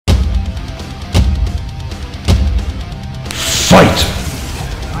Fight!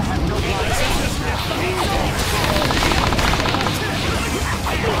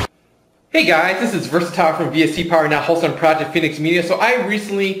 Hey guys, this is Versatile from VST Power, now host on Project Phoenix Media. So I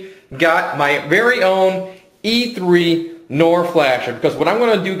recently got my very own E3 NOR flasher, because what I'm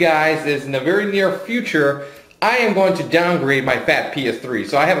going to do, guys, is in the very near future I am going to downgrade my Fat PS3.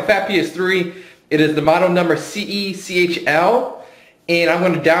 So I have a Fat PS3. It is the model number CE-CHL, and I'm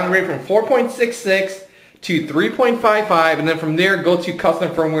going to downgrade from 4.66 to 3.55, and then from there go to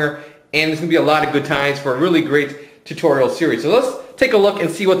custom firmware, and it's going to be a lot of good times for a really great tutorial series. So let's take a look and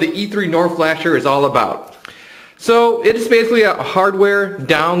see what the E3 NOR flasher is all about. So it is basically a hardware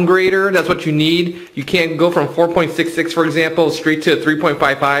downgrader. That's what you need. You can't go from 4.66, for example, straight to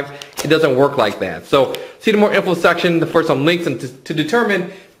 3.55. It doesn't work like that. So see the more info section for some links and to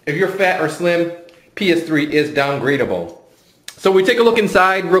determine if your Fat or Slim PS3 is downgradable. So we take a look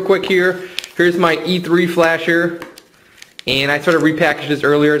inside real quick here. Here's my E3 flasher, and I sort of repackaged this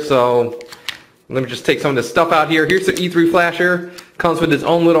earlier, so let me just take some of this stuff out here. Here's the E3 flasher. Comes with its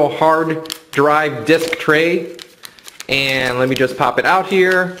own little hard drive disk tray, and let me just pop it out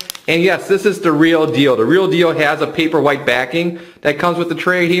here. And yes, this is the real deal. The real deal has a paper white backing that comes with the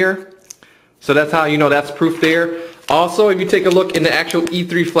tray here, so that's how you know that's proof there. Also, if you take a look in the actual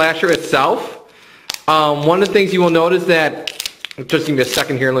E3 flasher itself, one of the things you will notice that, just give me a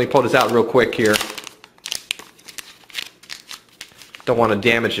second here, let me pull this out real quick here. Don't want to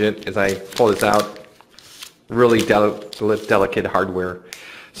damage it as I pull this out. Really delicate hardware.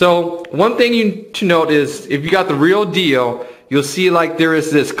 So one thing you to note is if you got the real deal, you'll see like there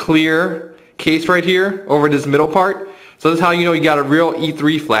is this clear case right here over this middle part. So this is how you know you got a real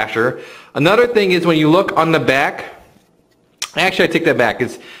E3 flasher. Another thing is when you look on the back, actually I take that back,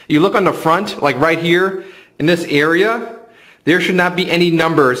 is you look on the front, like right here in this area, there should not be any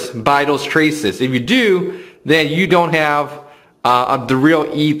numbers by those traces. If you do, then you don't have the real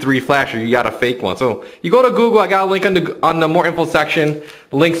E3 flasher. You got a fake one. So you go to Google. I got a link on the more info section.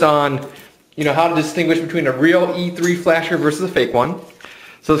 Links on how to distinguish between a real E3 flasher versus a fake one.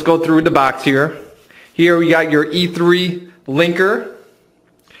 So let's go through the box here. Here we got your E3 linker.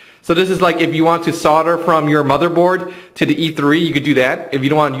 So this is like if you want to solder from your motherboard to the E3, you could do that if you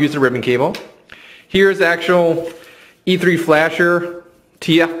don't want to use the ribbon cable. Here's the actual E3 flasher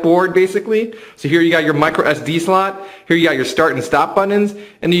TF board, basically. So here you got your micro SD slot, here you got your start and stop buttons,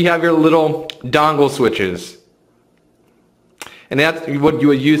 and then you have your little dongle switches. And that's what you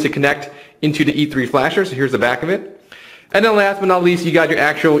would use to connect into the E3 flasher. So here's the back of it. And then last but not least, you got your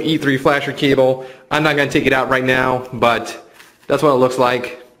actual E3 flasher cable. I'm not going to take it out right now, but that's what it looks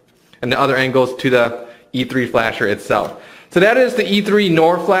like. And the other end goes to the E3 flasher itself. So that is the E3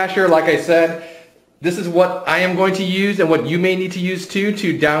 NOR flasher. Like I said, this is what I am going to use and what you may need to use too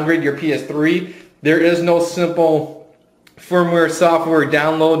to downgrade your PS3. There is no simple firmware software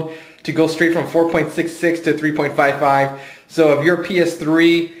download to go straight from 4.66 to 3.55. So if your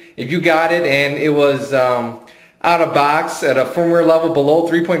PS3, if you got it and it was out of box at a firmware level below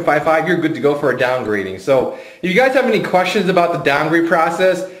 3.55, you're good to go for a downgrading. So if you guys have any questions about the downgrade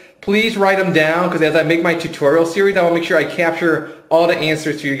process, please write them down, because as I make my tutorial series, I will make sure I capture all the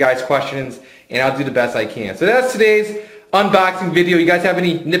answers to your guys' questions, and I'll do the best I can. So that's today's unboxing video. You guys have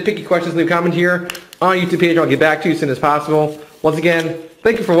any nitpicky questions, leave a comment here on our YouTube page. I'll get back to you as soon as possible. Once again,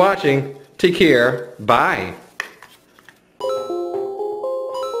 thank you for watching. Take care. Bye.